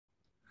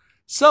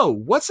So,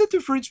 what's the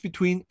difference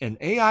between an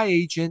AI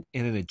agent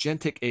and an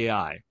agentic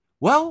AI?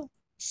 Well,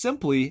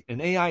 simply,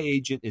 an AI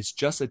agent is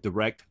just a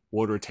direct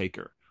order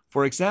taker.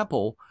 For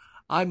example,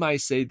 I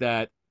might say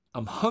that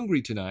I'm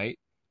hungry tonight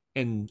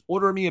and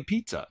order me a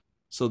pizza.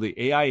 So the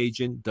AI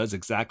agent does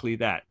exactly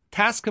that.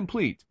 Task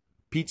complete,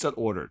 pizza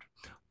ordered.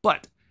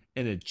 But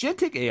an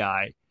agentic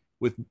AI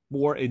with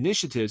more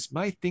initiatives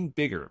might think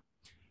bigger.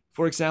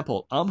 For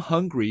example, I'm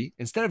hungry.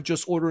 Instead of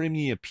just ordering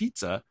me a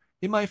pizza,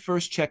 it might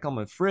first check on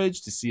my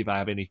fridge to see if I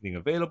have anything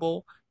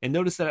available and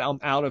notice that I'm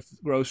out of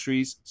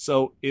groceries.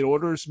 So it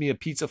orders me a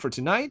pizza for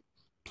tonight,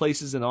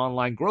 places an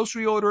online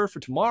grocery order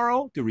for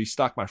tomorrow to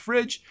restock my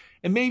fridge,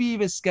 and maybe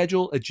even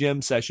schedule a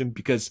gym session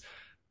because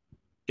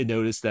it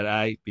noticed that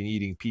I've been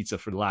eating pizza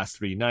for the last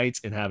 3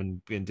 nights and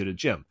haven't been to the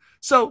gym.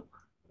 So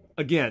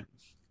again,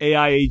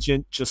 AI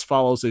agent just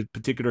follows a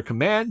particular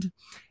command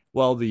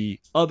while the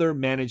other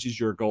manages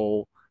your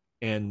goal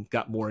and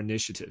got more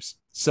initiatives.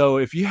 So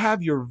if you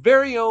have your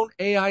very own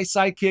AI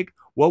sidekick,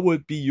 what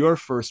would be your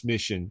first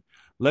mission?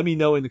 Let me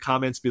know in the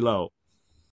comments below.